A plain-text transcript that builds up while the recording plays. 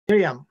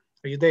Miriam,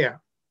 are you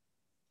there?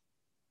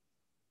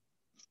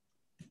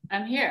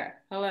 I'm here.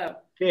 Hello.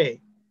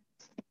 Okay.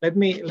 Let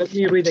me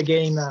read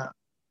again a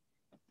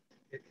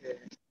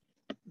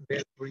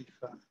very brief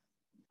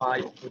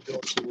bio for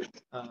those who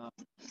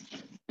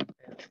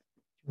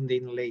tuned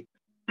in late.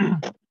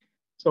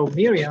 So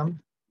Miriam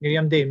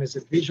Dame is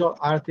a visual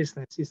artist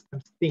and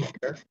systems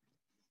thinker.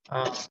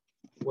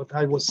 What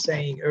I was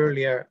saying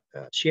earlier,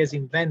 she has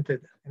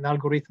invented an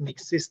algorithmic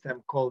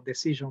system called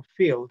decision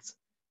fields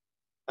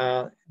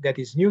that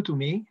is new to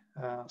me.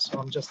 So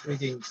I'm just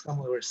reading some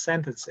of her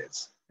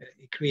sentences.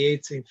 It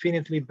creates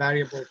infinitely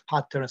variable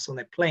patterns on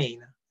a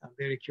plane. I'm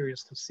very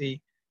curious to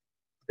see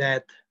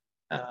that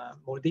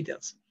more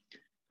details.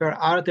 Her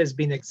art has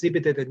been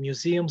exhibited at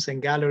museums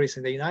and galleries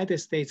in the United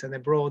States and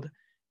abroad,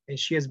 and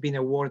she has been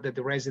awarded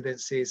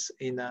residencies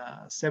in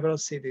several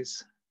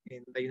cities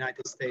in the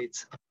United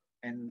States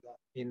and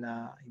in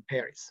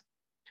Paris.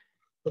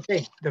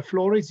 Okay, the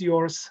floor is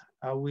yours.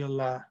 I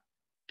will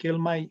kill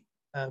my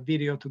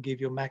video to give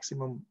you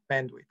maximum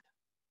bandwidth.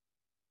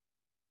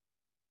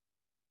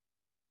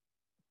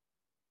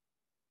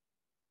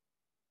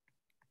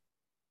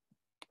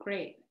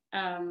 Great.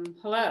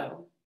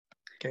 Hello.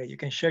 Okay, you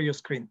can share your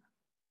screen.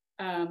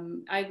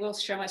 I will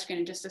share my screen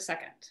in just a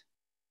second.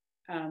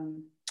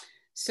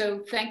 So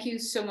thank you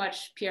so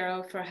much,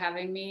 Piero, for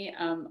having me.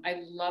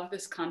 I love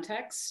this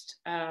context,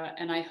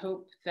 and I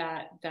hope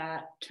that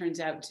that turns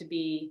out to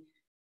be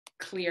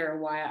clear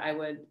why I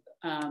would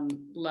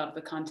love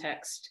the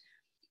context.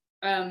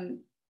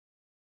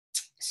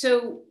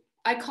 So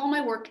I call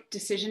my work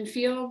decision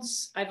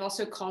fields. I've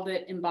also called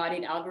it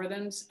embodied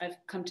algorithms. I've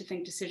come to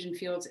think decision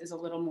fields is a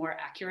little more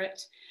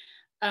accurate.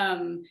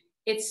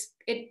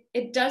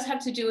 It does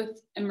have to do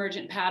with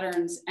emergent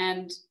patterns.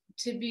 And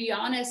to be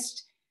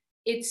honest,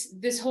 it's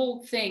this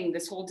whole thing,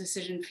 this whole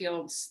decision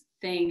fields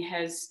thing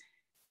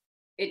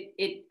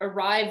it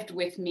arrived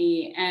with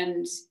me,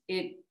 and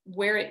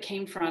where it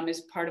came from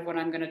is part of what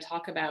I'm going to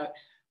talk about.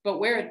 But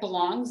where it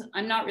belongs,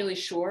 I'm not really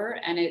sure.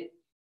 And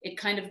it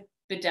kind of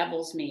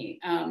bedevils me.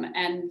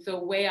 And the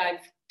way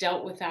I've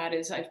dealt with that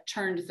is I've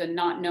turned the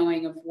not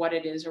knowing of what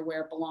it is or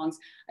where it belongs.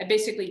 I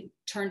basically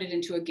turned it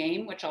into a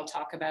game, which I'll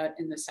talk about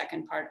in the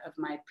second part of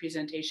my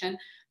presentation.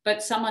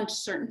 But some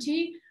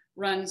uncertainty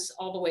runs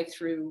all the way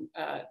through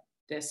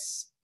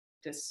this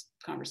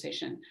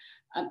conversation.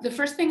 The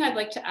first thing I'd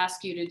like to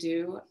ask you to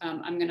do,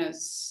 I'm going to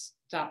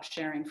stop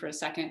sharing for a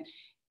second.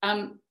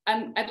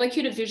 I'd like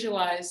you to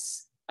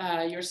visualize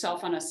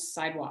yourself on a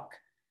sidewalk.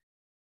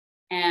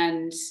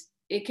 And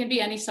it can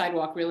be any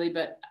sidewalk really,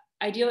 but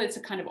ideally it's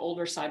a kind of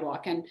older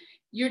sidewalk. And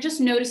you're just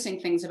noticing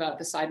things about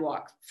the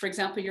sidewalk. For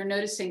example, you're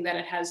noticing that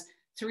it has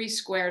 3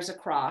 squares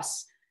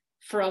across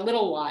for a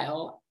little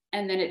while,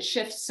 and then it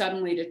shifts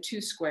suddenly to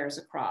 2 squares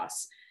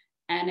across.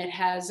 And it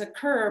has a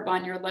curb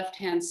on your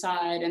left-hand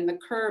side, and the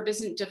curb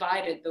isn't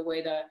divided the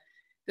way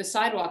the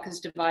sidewalk is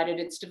divided.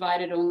 It's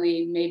divided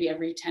only maybe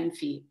every 10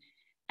 feet.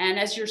 And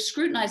as you're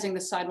scrutinizing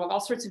the sidewalk, all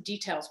sorts of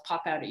details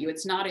pop out at you.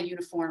 It's not a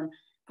uniform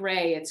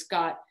gray. It's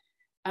got,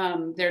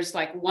 there's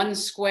like 1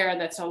 square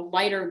that's a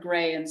lighter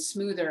gray and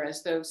smoother,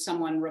 as though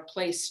someone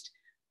replaced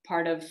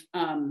part of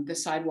the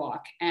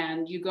sidewalk.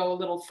 And you go a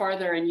little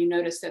farther and you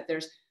notice that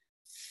there's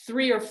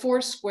 3 or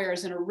 4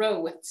 squares in a row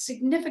with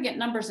significant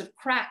numbers of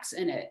cracks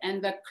in it.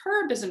 And the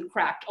curb isn't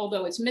cracked,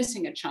 although it's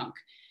missing a chunk.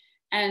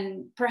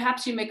 And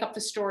perhaps you make up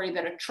the story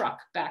that a truck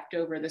backed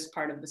over this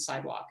part of the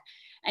sidewalk.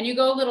 And you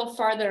go a little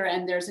farther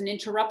and there's an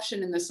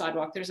interruption in the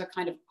sidewalk. There's a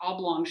kind of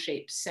oblong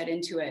shape set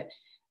into it.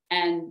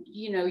 And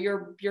you know,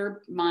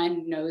 your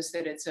mind knows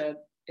that it's a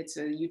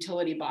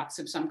utility box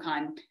of some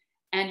kind.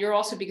 And you're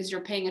also, because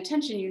you're paying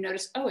attention, you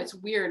notice, oh, it's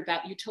weird,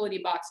 that utility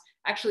box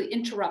actually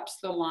interrupts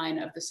the line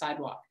of the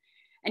sidewalk.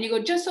 And you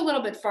go just a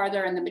little bit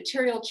farther and the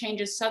material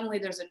changes. Suddenly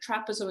there's a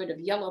trapezoid of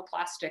yellow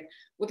plastic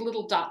with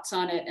little dots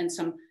on it and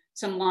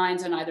some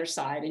lines on either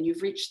side, and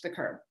you've reached the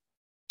curb.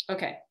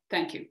 Okay,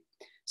 thank you.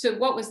 So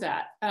what was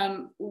that?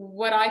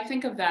 What I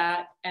think of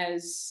that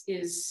as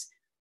is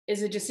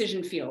a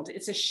decision field.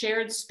 It's a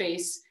shared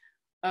space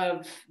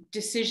of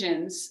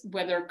decisions,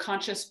 whether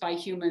conscious by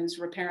humans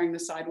repairing the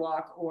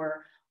sidewalk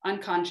or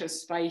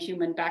unconscious by a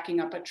human backing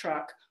up a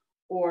truck,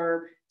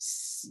 or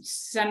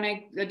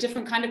a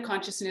different kind of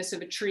consciousness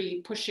of a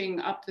tree pushing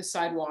up the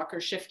sidewalk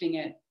or shifting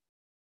it.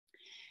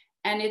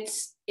 And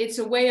it's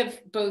a way of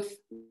both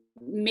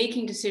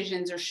making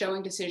decisions or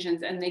showing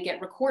decisions, and they get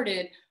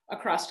recorded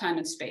across time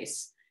and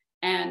space.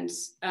 And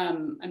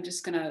I'm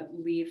just gonna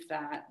leave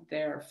that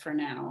there for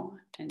now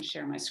and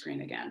share my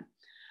screen again.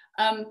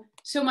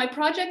 So my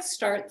project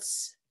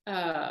starts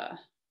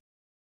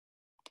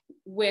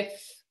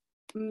with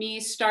me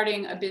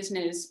starting a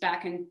business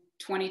back in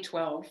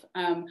 2012.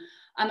 I'm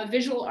a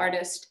visual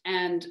artist,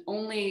 and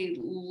only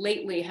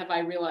lately have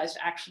I realized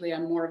actually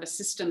I'm more of a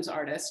systems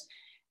artist.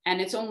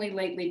 And it's only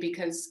lately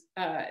because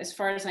as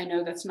far as I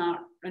know, that's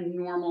not a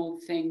normal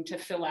thing to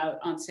fill out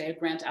on, say, a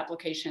grant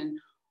application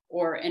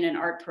or in an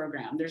art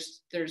program.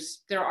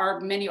 There are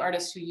many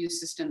artists who use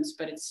systems,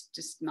 but it's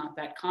just not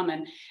that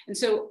common. And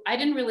so I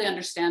didn't really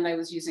understand I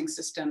was using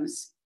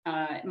systems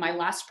My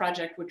last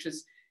project, which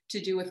was to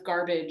do with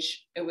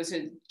garbage, it was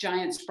a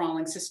giant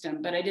sprawling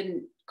system, but I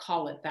didn't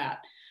call it that.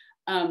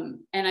 And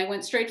I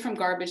went straight from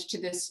garbage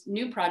to this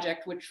new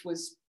project, which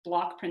was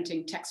block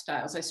printing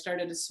textiles. I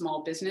started a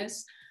small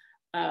business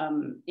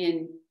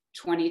in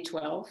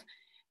 2012.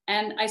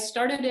 And I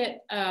started it,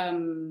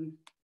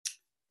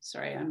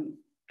 sorry, I'm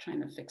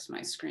trying to fix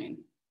my screen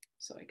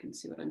so I can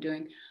see what I'm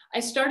doing. I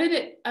started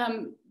it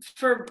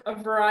for a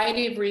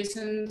variety of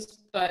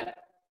reasons, but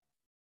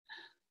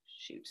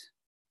shoot.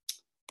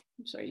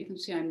 I'm sorry, you can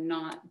see I'm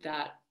not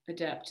that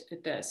adept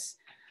at this.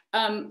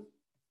 I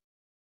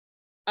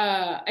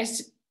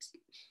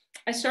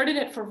started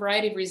it for a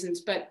variety of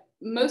reasons, but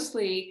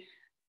mostly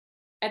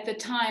at the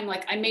time,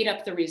 like I made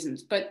up the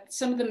reasons, but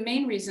some of the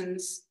main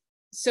reasons,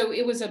 so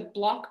it was a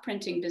block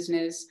printing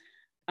business.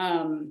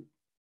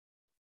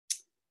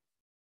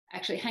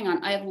 Actually, hang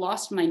on, I have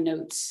lost my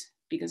notes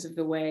because of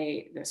the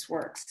way this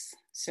works.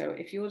 So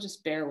if you will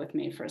just bear with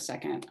me for a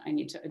second, I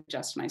need to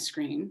adjust my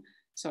screen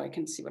so I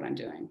can see what I'm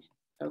doing.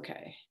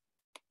 Okay.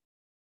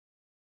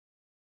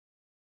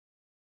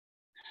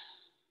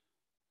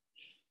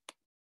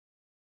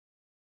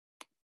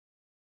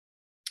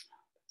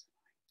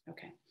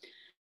 Okay.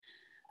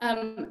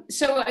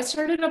 So I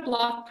started a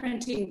block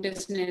printing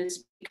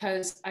business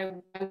because I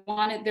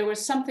wanted, there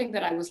was something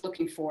that I was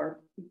looking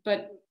for,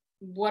 but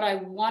what I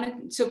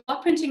wanted, so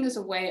block printing is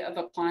a way of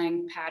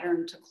applying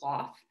pattern to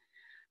cloth.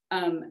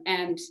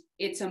 And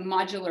it's a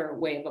modular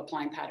way of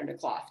applying pattern to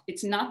cloth.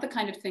 It's not the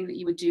kind of thing that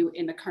you would do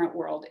in the current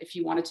world if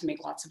you wanted to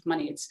make lots of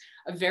money. It's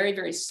a very,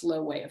 very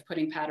slow way of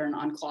putting pattern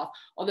on cloth.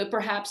 Although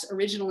perhaps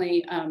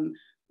originally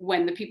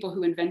when the people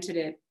who invented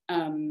it,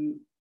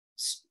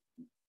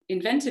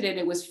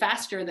 it was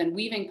faster than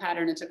weaving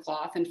pattern into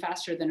cloth and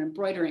faster than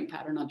embroidering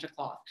pattern onto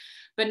cloth.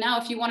 But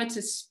now if you wanted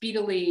to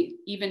speedily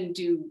even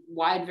do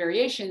wide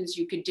variations,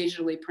 you could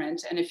digitally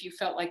print. And if you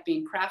felt like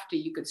being crafty,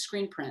 you could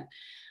screen print.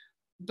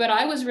 But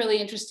I was really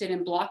interested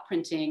in block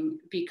printing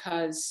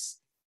because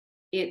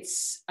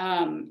it's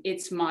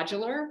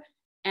modular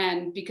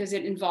and because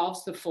it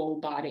involves the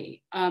full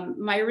body.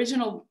 My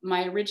original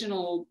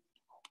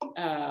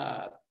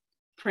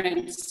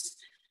prints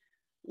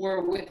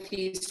were with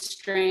these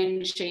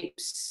strange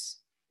shapes.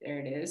 There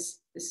it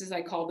is. This is,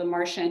 I call the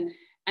Martian,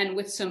 and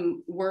with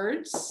some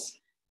words,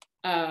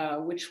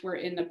 which were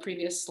in the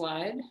previous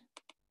slide,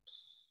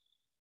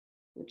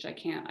 which I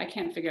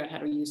can't figure out how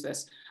to use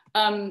this.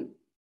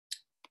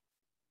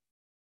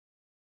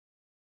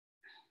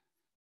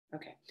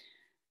 Okay.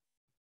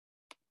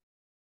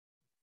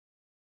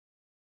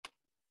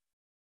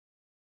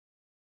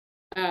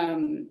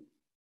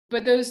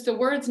 But the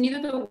words,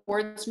 neither the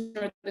words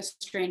nor the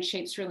strange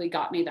shapes really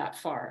got me that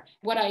far.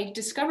 What I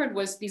discovered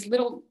was these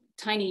little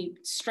tiny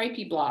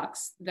stripy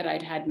blocks that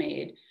I'd had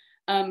made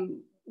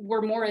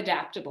were more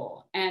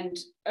adaptable. And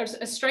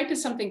a stripe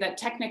is something that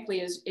technically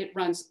it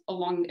runs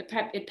along,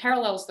 it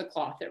parallels the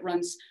cloth. It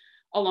runs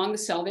along the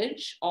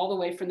selvage all the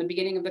way from the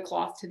beginning of the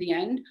cloth to the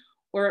end,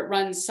 or it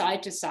runs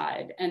side to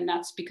side. And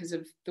that's because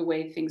of the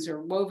way things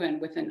are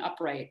woven with an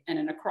upright and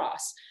an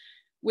across.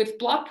 With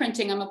block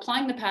printing, I'm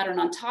applying the pattern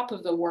on top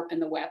of the warp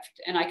and the weft,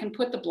 and I can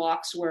put the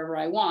blocks wherever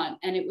I want.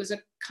 And it was a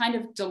kind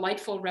of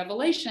delightful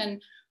revelation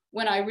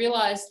when I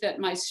realized that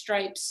my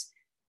stripes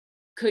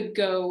could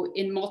go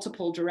in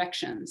multiple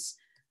directions.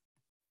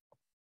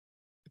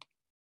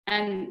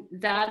 And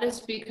that is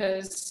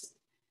because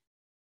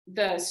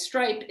the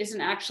stripe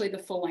isn't actually the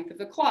full length of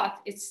the cloth,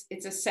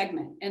 it's a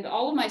segment. And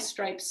all of my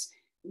stripes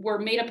were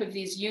made up of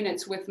these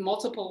units with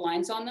multiple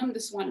lines on them.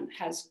 This one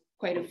has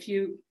quite a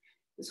few.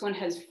 This one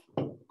has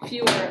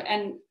fewer,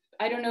 and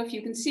I don't know if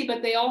you can see,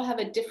 but they all have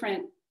a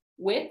different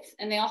width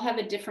and they all have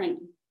a different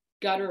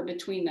gutter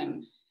between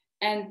them.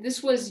 And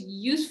this was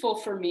useful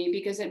for me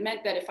because it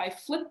meant that if I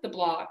flipped the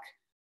block,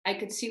 I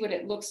could see what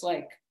it looks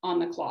like on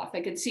the cloth.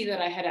 I could see that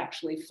I had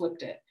actually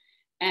flipped it.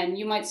 And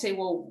you might say,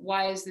 well,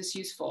 why is this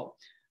useful?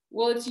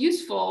 Well, it's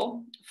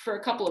useful for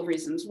a couple of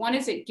reasons. One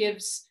is it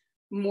gives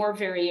more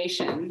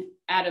variation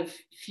out of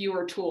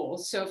fewer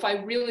tools. So if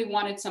I really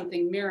wanted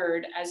something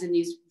mirrored, as in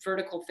these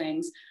vertical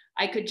things,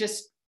 I could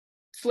just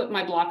flip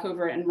my block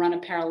over and run a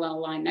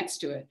parallel line next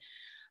to it.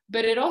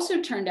 But it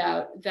also turned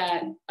out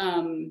that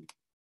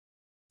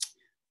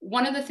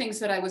one of the things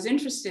that I was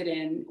interested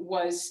in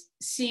was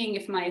seeing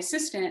if my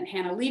assistant,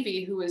 Hannah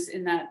Levy, who was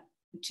in that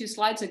 2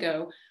 slides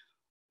ago,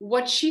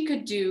 what she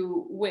could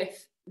do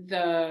with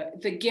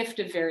the gift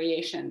of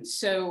variation.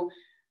 So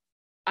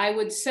I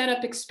would set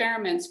up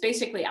experiments,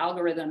 basically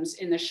algorithms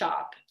in the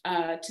shop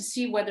to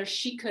see whether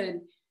she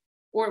could,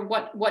 or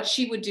what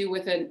she would do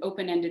with an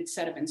open-ended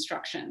set of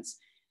instructions.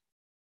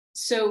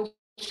 So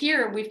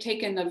here we've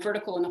taken the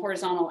vertical and the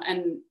horizontal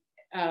and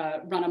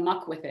run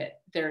amok with it.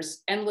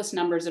 There's endless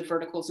numbers of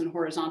verticals and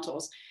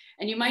horizontals.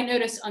 And you might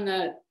notice on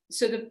the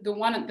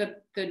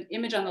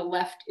image on the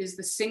left is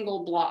the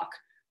single block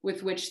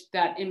with which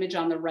that image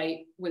on the right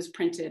was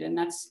printed. And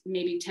that's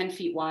maybe 10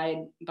 feet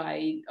wide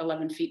by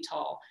 11 feet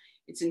tall.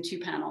 It's in 2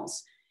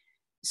 panels.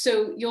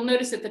 so you'll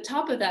notice at the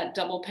top of that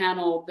double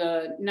panel,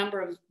 the number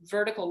of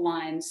vertical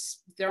lines,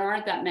 there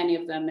aren't that many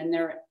of them, and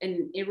they're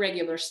in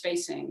irregular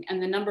spacing.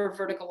 And the number of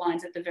vertical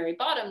lines at the very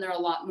bottom, there are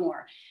a lot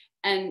more.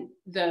 And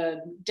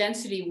the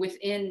density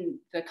within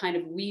the kind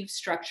of weave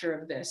structure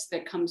of this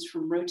that comes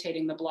from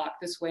rotating the block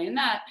this way and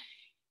that,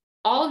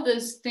 all of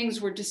those things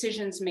were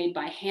decisions made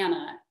by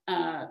Hannah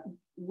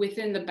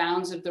within the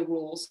bounds of the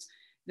rules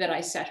that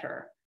I set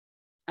her.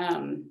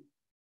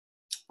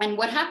 And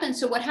what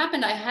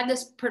happened, I had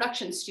this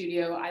production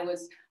studio. I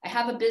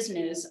have a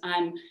business.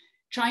 I'm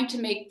trying to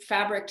make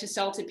fabric to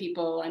sell to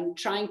people. I'm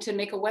trying to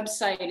make a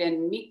website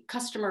and meet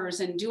customers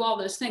and do all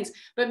those things.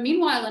 But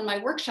meanwhile, in my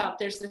workshop,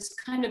 there's this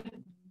kind of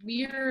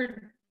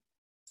weird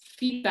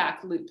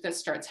feedback loop that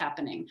starts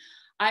happening.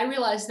 I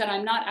realized that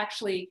I'm not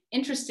actually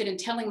interested in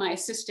telling my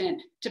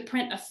assistant to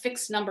print a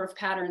fixed number of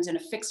patterns in a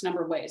fixed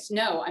number of ways.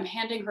 No, I'm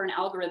handing her an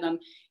algorithm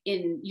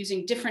in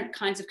using different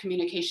kinds of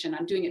communication.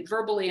 I'm doing it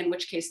verbally, in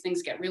which case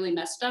things get really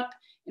messed up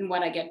in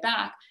what I get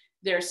back.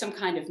 There's some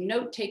kind of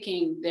note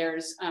taking.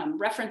 There's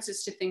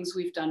references to things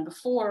we've done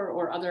before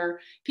or other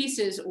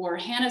pieces, or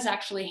Hannah's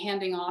actually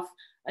handing off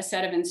a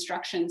set of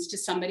instructions to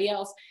somebody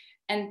else.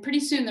 And pretty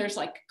soon there's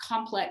like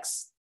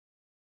complex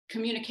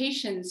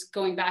communications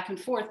going back and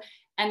forth.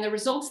 And the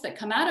results that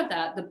come out of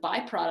that, the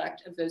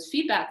byproduct of those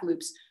feedback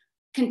loops,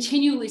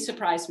 continually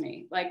surprise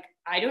me. Like,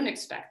 I don't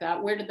expect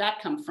that. Where did that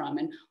come from?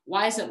 And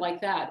why is it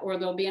like that? Or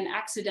there'll be an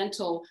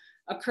accidental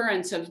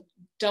occurrence of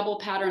double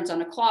patterns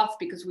on a cloth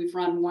because we've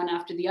run one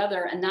after the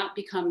other. And that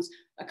becomes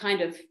a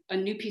kind of a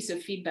new piece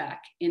of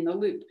feedback in the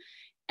loop.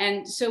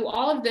 And so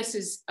all of this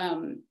is,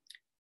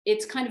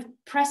 it's kind of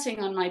pressing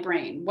on my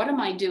brain. What am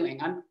I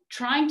doing? I'm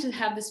trying to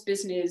have this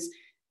business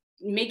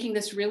making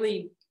this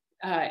really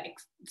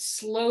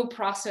slow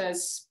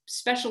process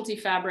specialty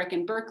fabric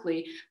in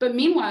Berkeley. But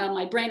meanwhile,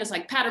 my brain is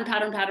like pattern,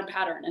 pattern, pattern,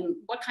 pattern. And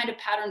what kind of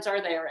patterns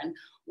are there? And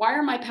why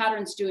are my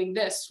patterns doing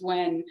this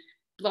when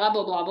blah,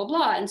 blah, blah, blah,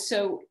 blah. And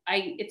so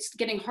it's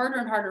getting harder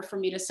and harder for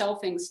me to sell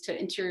things to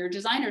interior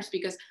designers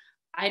because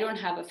I don't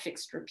have a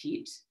fixed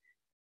repeat.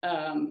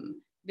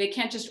 They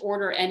can't just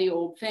order any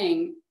old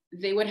thing.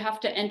 They would have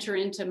to enter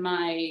into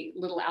my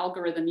little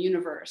algorithm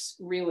universe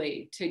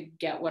really to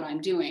get what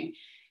I'm doing.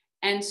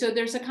 And so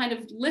there's a kind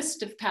of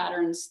list of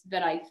patterns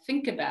that I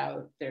think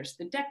about. There's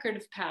the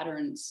decorative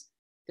patterns,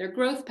 there are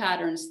growth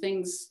patterns,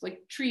 things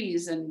like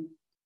trees and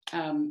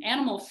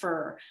animal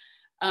fur.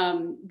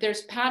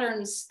 There's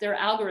patterns, there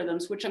are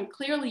algorithms, which I'm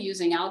clearly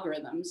using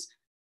algorithms,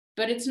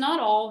 but it's not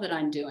all that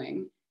I'm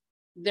doing.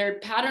 There are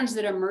patterns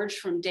that emerge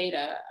from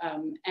data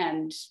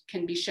and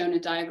can be shown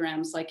in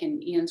diagrams like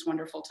in Ian's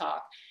wonderful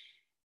talk.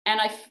 And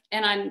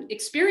I'm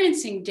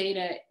experiencing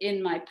data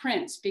in my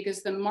prints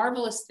because the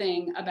marvelous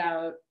thing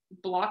about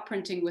block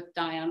printing with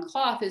dye on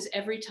cloth is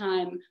every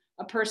time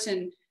a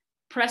person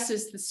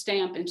presses the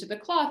stamp into the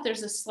cloth,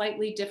 there's a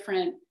slightly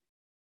different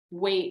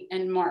weight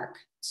and mark.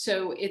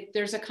 So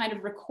there's a kind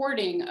of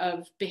recording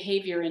of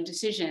behavior and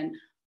decision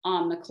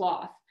on the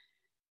cloth.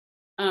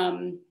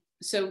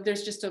 So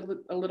there's just a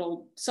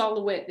little, Sol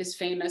LeWitt is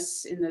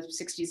famous in the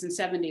 60s and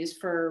 70s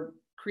for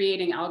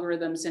creating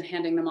algorithms and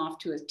handing them off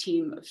to a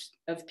team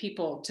of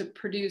people to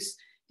produce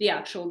the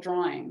actual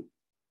drawing.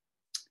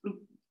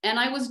 And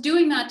I was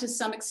doing that to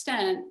some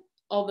extent,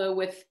 although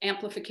with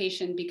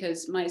amplification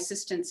because my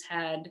assistants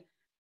had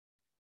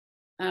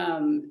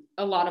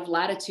a lot of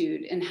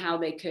latitude in how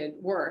they could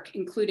work,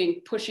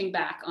 including pushing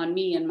back on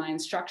me and my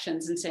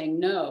instructions and saying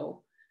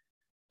no.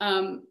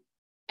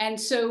 And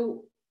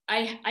so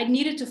I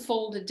needed to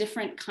fold a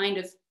different kind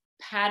of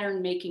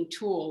pattern making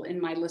tool in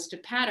my list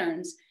of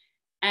patterns,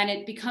 and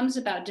it becomes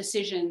about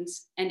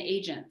decisions and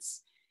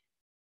agents.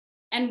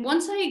 And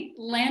once I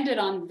landed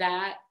on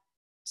that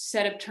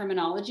set of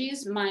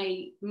terminologies,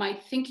 my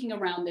thinking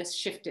around this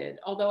shifted,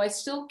 although I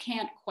still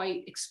can't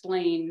quite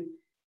explain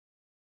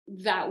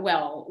that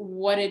well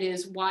what it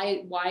is,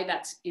 why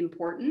that's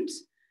important.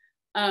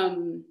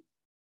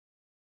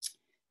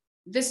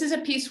 This is a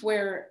piece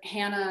where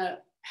Hannah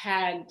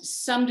had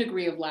some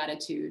degree of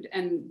latitude,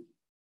 and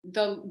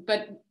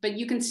but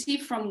you can see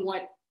from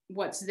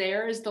what's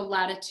there is the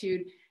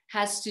latitude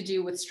has to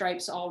do with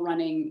stripes all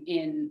running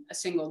in a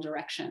single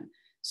direction.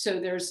 So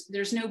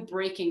there's no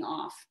breaking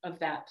off of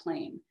that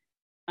plane.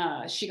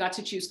 She got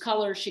to choose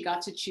color. She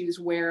got to choose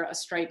where a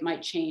stripe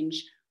might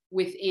change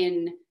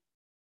within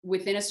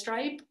a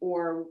stripe,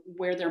 or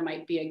where there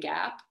might be a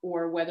gap,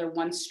 or whether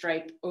one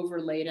stripe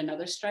overlaid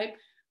another stripe,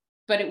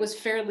 but it was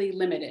fairly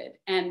limited.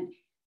 And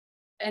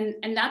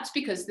that's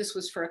because this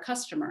was for a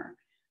customer.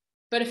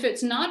 But if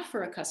it's not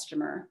for a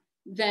customer,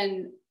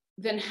 then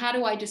how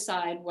do I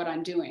decide what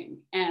I'm doing?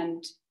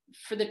 And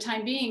for the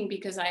time being,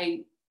 because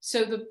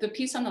so the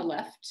piece on the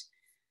left,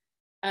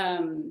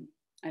 and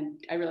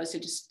I realized I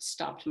just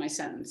stopped my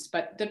sentence,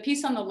 but the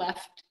piece on the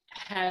left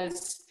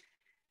has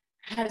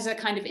a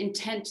kind of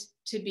intent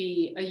to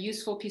be a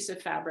useful piece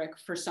of fabric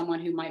for someone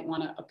who might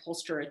want to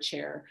upholster a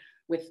chair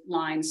with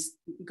lines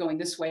going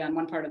this way on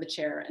one part of the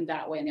chair and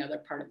that way in the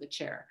other part of the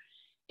chair.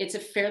 It's a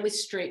fairly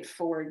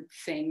straightforward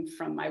thing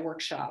from my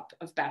workshop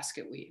of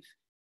basket weave.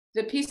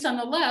 The piece on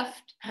the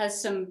left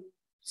has some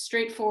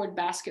straightforward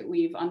basket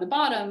weave on the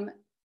bottom,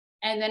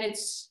 and then it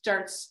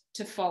starts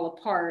to fall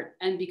apart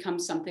and become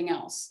something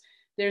else.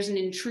 There's an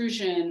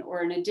intrusion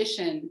or an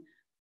addition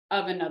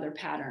of another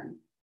pattern.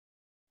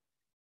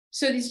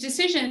 So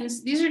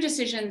these are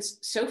decisions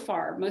so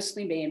far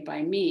mostly made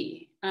by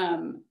me.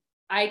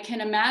 I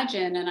can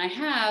imagine, and I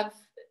have,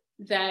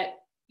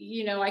 that,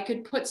 you know, I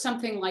could put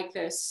something like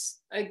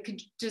this. I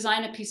could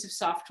design a piece of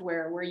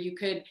software where you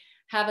could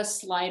have a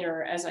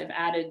slider, as I've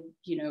added,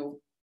 you know,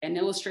 an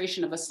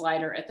illustration of a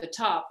slider at the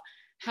top.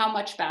 How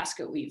much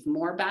basket weave?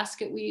 More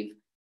basket weave,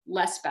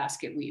 less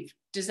basket weave.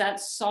 Does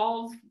that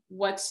solve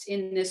what's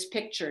in this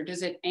picture?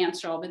 Does it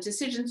answer all the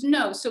decisions?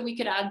 No. So we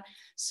could add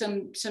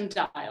some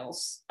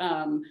dials.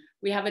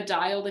 We have a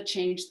dial to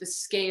change the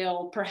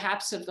scale,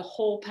 perhaps of the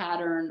whole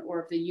pattern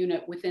or of the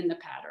unit within the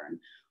pattern,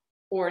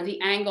 or the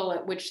angle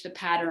at which the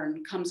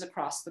pattern comes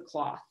across the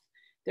cloth.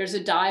 There's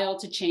a dial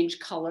to change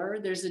color.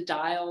 There's a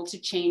dial to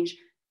change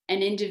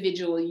an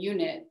individual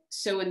unit.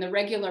 So in the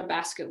regular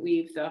basket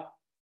weave, the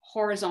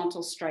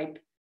horizontal stripe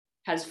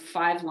has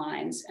 5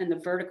 lines and the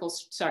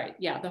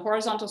the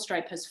horizontal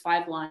stripe has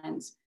 5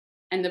 lines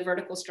and the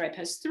vertical stripe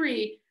has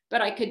 3,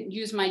 but I could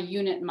use my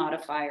unit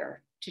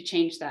modifier to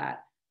change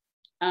that.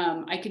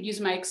 I could use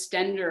my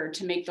extender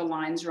to make the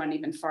lines run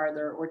even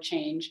farther or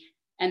change.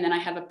 And then I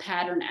have a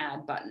pattern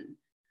add button.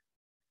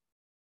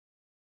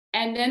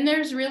 And then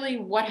there's really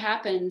what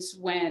happens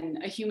when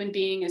a human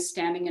being is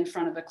standing in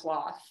front of the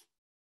cloth,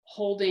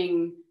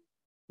 holding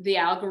the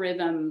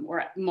algorithm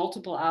or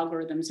multiple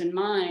algorithms in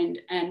mind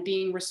and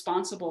being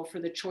responsible for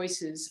the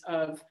choices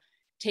of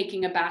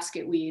taking a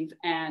basket weave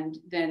and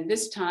then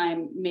this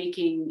time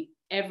making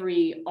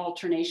every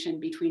alternation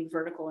between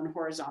vertical and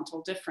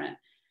horizontal different.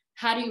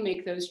 How do you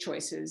make those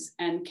choices?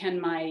 And can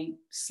my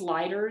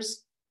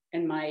sliders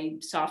and my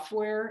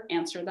software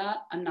answer that?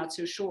 I'm not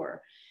so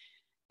sure.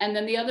 And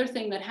then the other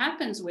thing that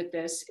happens with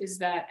this is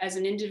that as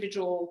an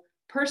individual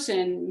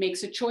person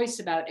makes a choice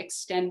about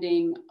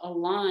extending a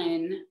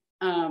line,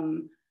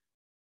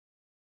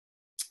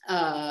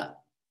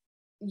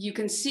 you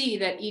can see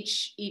that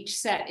each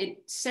set,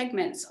 it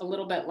segments a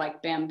little bit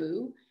like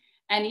bamboo,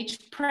 and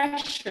each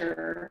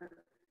pressure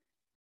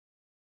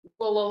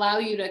will allow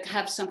you to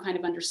have some kind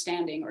of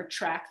understanding or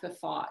track the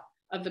thought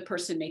of the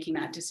person making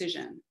that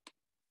decision.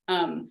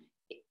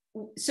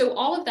 So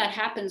all of that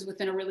happens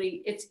within a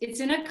really, it's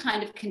in a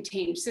kind of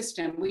contained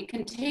system. We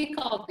can take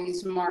all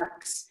these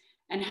marks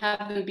and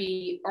have them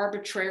be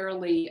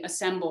arbitrarily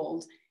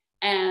assembled,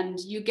 and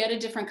you get a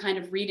different kind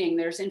of reading.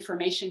 There's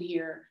information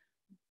here,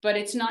 but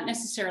it's not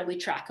necessarily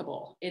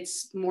trackable.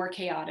 It's more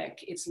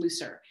chaotic, it's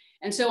looser.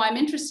 And so I'm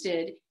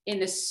interested in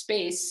this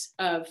space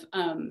of,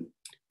 I'm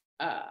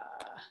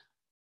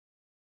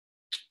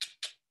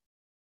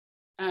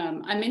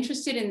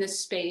interested in this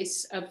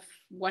space of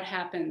what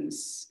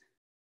happens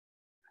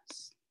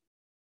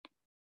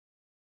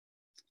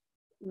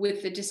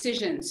with the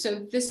decision.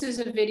 So this is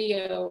a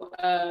video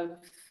of,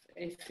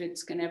 if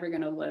it's ever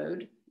gonna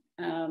load,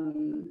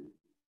 it's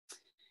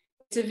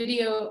a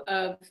video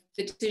of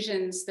the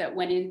decisions that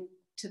went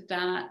into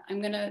that.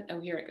 Oh,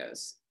 here it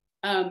goes.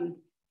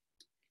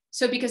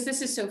 So because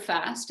this is so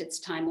fast, it's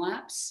time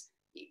lapse.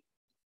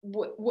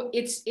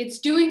 It's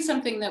doing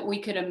something that we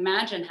could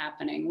imagine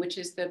happening, which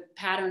is the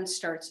pattern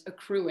starts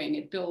accruing,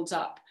 it builds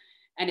up,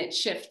 and it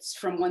shifts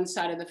from one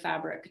side of the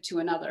fabric to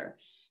another.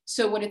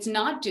 So what it's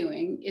not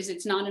doing is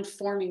it's not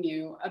informing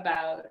you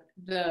about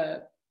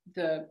the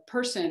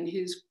person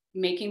who's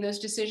making those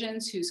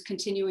decisions, who's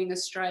continuing a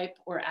stripe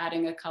or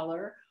adding a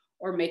color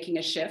or making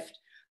a shift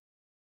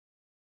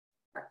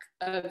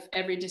of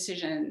every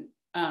decision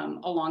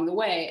along the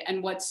way.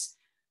 And what's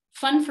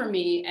fun for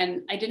me,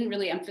 and I didn't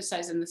really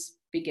emphasize in this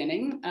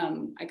beginning,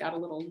 I got a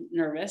little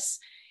nervous,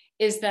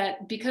 is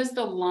that because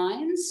the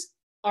lines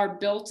are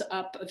built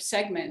up of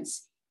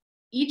segments,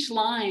 each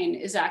line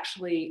is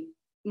actually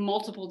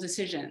multiple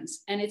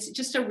decisions. And it's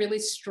just a really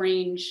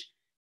strange,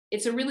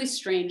 it's a really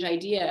strange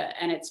idea.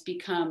 And it's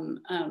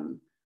become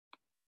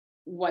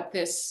what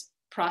this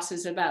process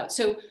is about.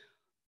 So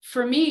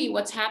for me,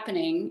 what's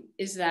happening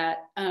is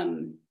that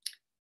I'm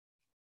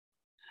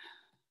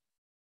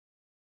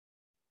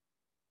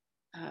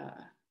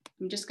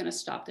just going to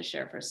stop the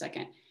share for a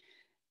second.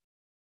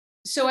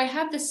 So I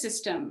have this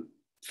system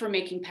for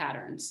making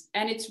patterns,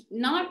 and it's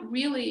not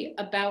really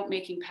about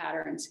making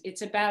patterns.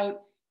 It's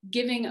about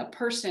giving a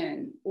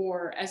person,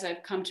 or as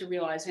I've come to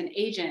realize, an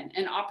agent,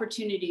 an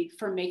opportunity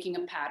for making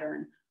a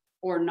pattern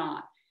or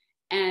not.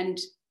 And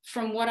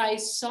from what I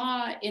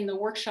saw in the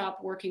workshop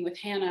working with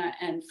Hannah,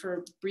 and for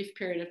a brief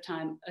period of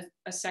time,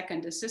 a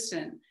second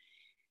assistant,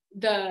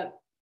 the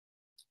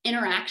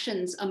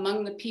interactions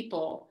among the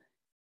people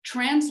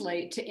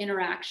translate to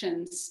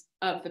interactions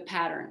of the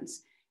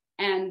patterns.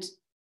 And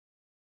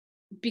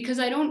because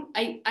I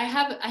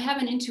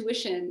have an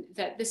intuition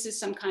that this is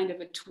some kind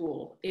of a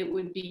tool. It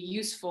would be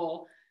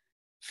useful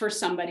for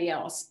somebody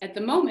else. At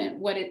the moment,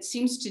 what it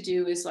seems to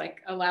do is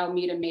like allow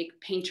me to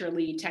make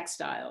painterly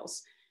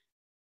textiles.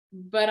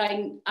 But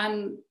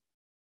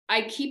I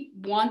I keep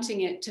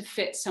wanting it to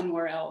fit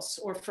somewhere else,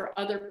 or for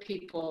other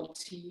people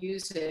to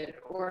use it,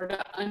 or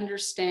to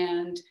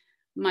understand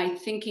my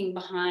thinking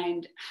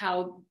behind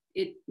how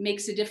it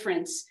makes a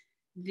difference,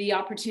 the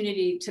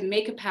opportunity to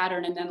make a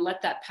pattern and then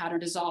let that pattern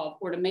dissolve,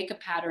 or to make a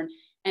pattern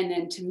and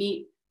then to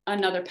meet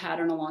another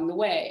pattern along the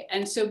way.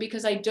 And so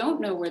because I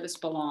don't know where this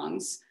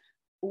belongs,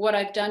 what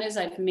I've done is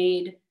I've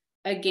made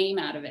a game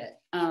out of it.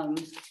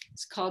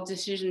 It's called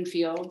Decision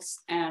Fields,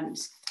 and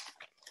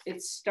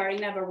it's starting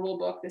to have a rule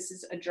book. This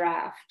is a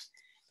draft.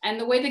 And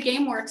the way the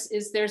game works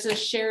is there's a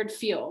shared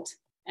field,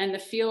 and the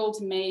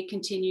field may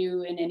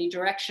continue in any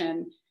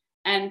direction.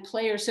 And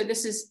players, so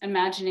this is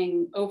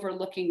imagining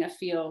overlooking a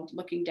field,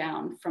 looking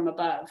down from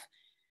above.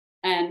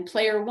 And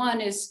player one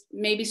is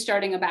maybe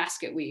starting a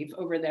basket weave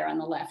over there on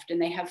the left,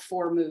 and they have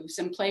 4 moves.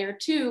 And player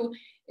 2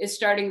 is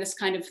starting this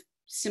kind of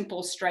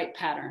simple stripe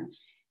pattern.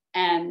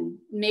 And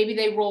maybe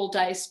they roll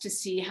dice to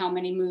see how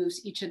many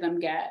moves each of them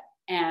get.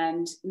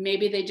 And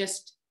maybe they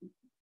just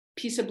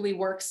peaceably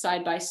work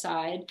side by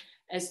side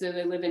as though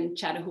they live in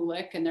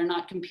Chattahoochee, and they're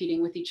not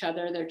competing with each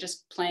other. They're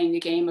just playing a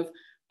game of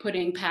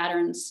putting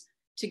patterns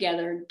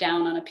together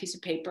down on a piece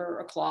of paper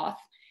or cloth.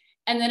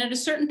 And then at a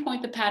certain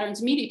point, the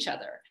patterns meet each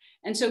other.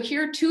 And so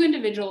here are 2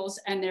 individuals,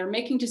 and they're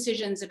making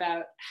decisions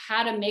about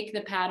how to make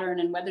the pattern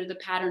and whether the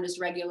pattern is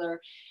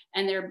regular.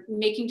 And they're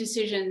making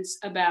decisions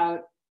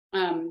about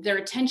their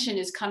attention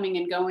is coming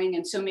and going.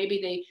 And so maybe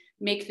they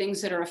make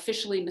things that are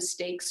officially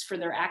mistakes for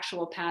their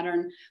actual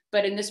pattern.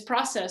 But in this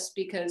process,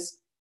 because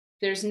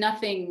there's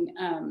nothing,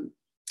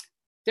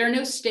 there are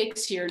no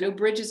stakes here, no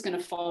bridge is going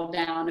to fall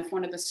down if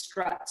one of the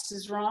struts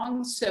is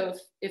wrong. So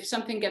if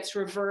something gets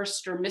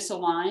reversed or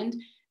misaligned,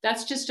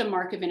 that's just a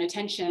mark of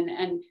inattention,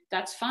 and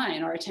that's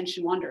fine, our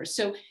attention wanders.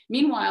 So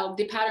meanwhile,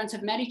 the patterns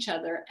have met each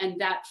other, and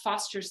that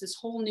fosters this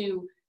whole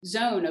new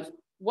zone of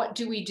what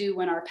do we do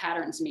when our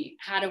patterns meet?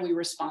 How do we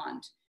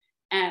respond?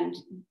 And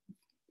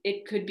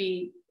it could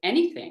be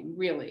anything,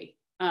 really.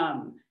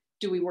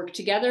 Do we work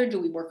together? Do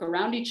we work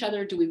around each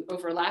other? Do we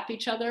overlap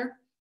each other?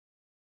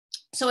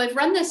 So I've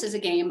run this as a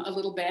game a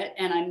little bit,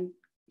 and I'm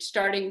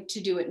starting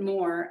to do it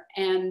more.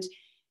 And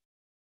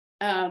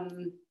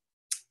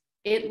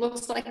it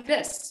looks like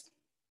this.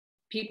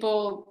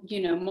 People,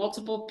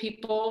 multiple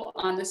people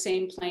on the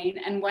same plane.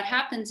 And what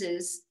happens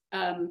is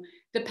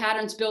the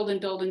patterns build and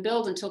build and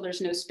build until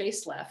there's no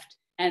space left.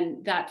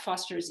 And that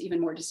fosters even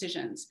more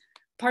decisions.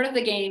 Part of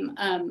the game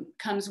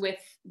comes with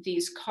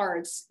these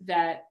cards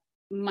that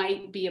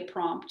might be a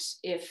prompt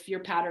if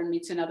your pattern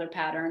meets another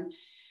pattern,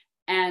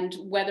 and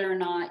whether or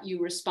not you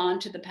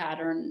respond to the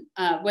pattern,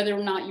 whether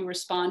or not you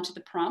respond to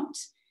the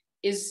prompt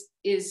is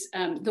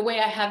the way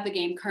I have the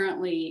game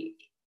currently.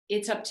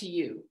 It's up to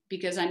you,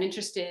 because I'm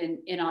interested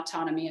in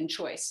autonomy and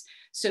choice.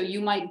 So you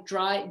might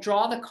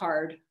draw the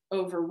card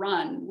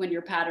overrun when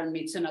your pattern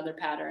meets another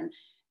pattern,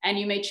 and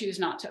you may choose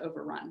not to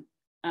overrun,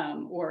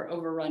 or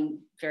overrun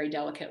very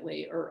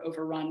delicately, or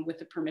overrun with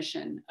the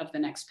permission of the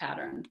next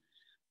pattern.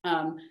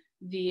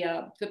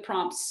 The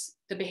prompts,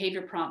 the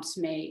behavior prompts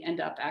may end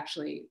up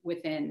actually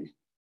within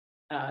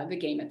the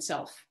game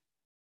itself.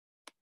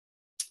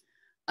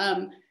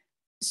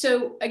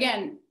 So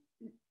again,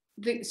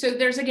 so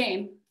there's a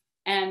game,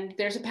 and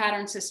there's a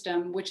pattern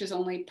system, which is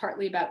only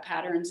partly about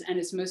patterns and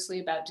is mostly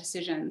about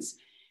decisions.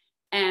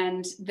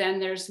 And then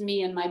there's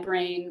me and my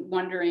brain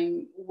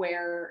wondering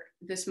where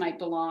this might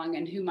belong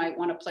and who might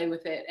want to play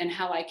with it, and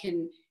how I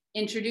can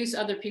introduce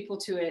other people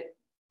to it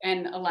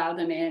and allow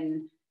them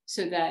in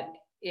so that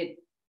it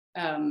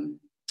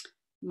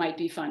might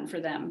be fun for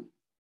them.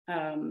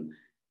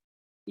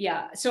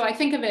 Yeah, so I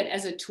think of it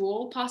as a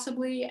tool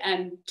possibly,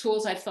 and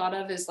tools I've thought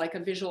of is like a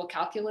visual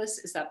calculus.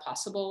 Is that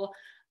possible?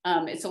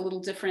 It's a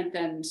little different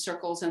than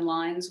circles and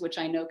lines, which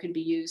I know can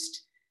be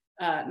used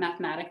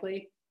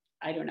mathematically.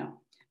 I don't know.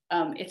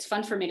 It's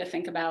fun for me to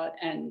think about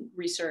and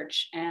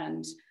research,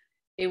 and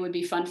it would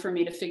be fun for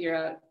me to figure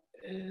out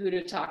who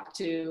to talk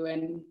to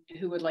and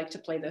who would like to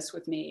play this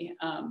with me,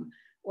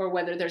 or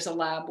whether there's a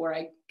lab where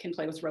I can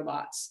play with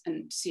robots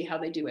and see how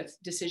they do with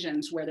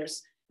decisions where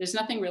there's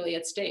nothing really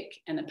at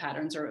stake and the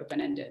patterns are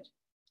open-ended.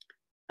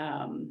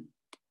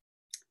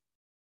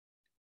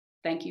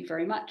 Thank you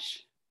very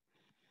much.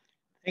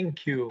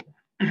 Thank you.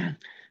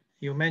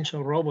 You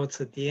mentioned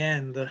robots at the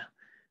end.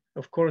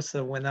 Of course,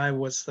 when I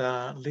was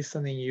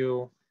listening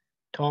you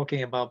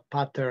talking about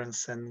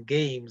patterns and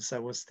games, I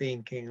was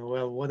thinking,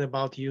 well, what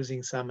about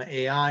using some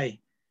AI,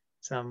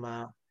 some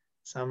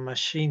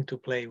machine to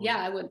play with? Yeah,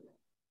 I would.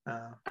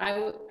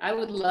 I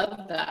would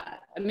love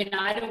that. I mean,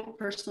 I don't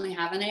personally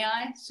have an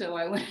AI, so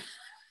I would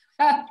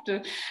have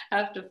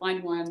to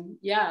find one.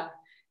 Yeah,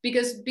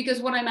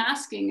 because what I'm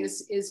asking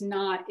is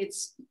not,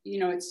 it's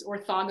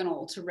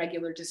orthogonal to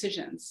regular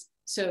decisions.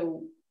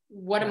 So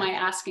what am I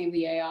asking of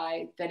the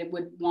AI that it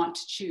would want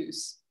to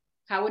choose?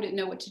 How would it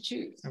know what to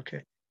choose?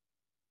 Okay.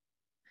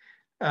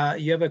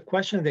 You have a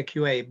question in the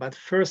QA, but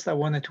first I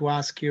wanted to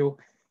ask you,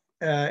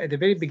 at the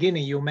very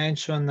beginning, you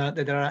mentioned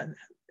that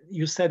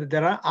you said that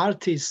there are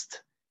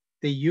artists,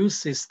 they use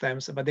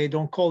systems, but they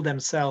don't call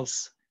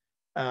themselves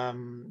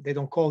they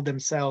don't call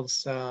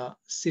themselves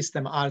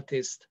system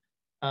artists.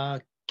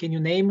 Can you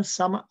name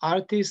some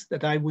artists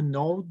that I would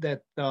know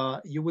that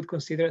you would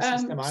consider a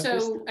system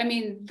artist? So, I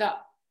mean,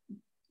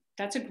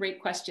 that's a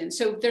great question.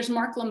 So there's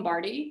Mark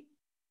Lombardi,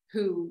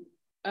 who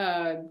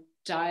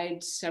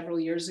died several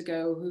years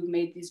ago, who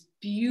made these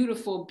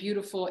beautiful,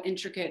 beautiful,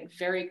 intricate,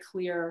 very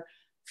clear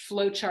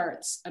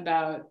flowcharts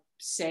about,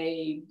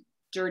 say,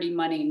 dirty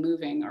money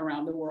moving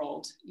around the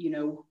world, you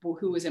know,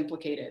 who was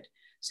implicated.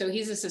 So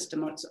he's a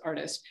system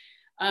artist.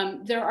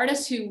 There are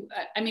artists who,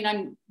 I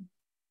mean,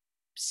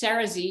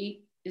 Sarah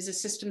Z is a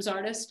systems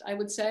artist, I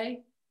would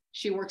say.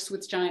 She works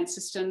with giant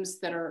systems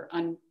that are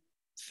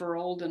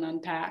unfurled and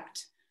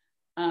unpacked.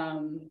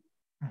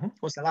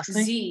 What's the last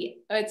name? Z,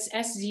 it's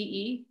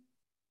SZE.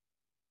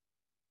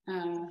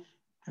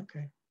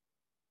 Okay.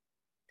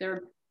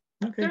 There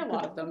are a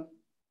lot of them.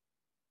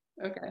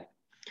 Okay.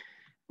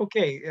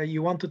 Okay,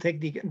 you want to take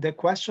the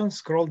question?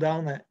 Scroll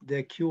down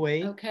the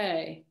QA.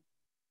 Okay.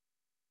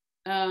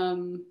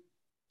 Does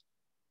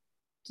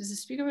the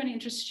speaker have any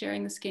interest in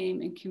sharing this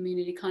game in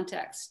community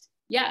context?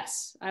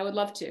 Yes, I would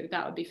love to.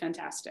 That would be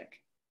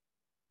fantastic.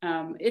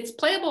 It's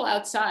playable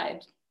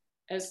outside,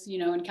 as you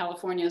know, in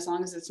California, as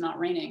long as it's not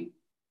raining.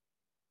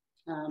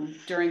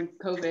 During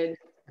COVID,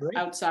 Great.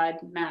 Outside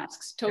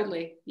masks,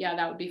 totally. Yeah,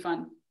 that would be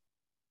fun.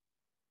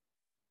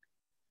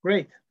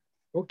 Great.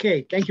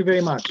 Okay, thank you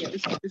very much.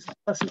 This is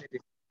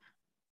fascinating.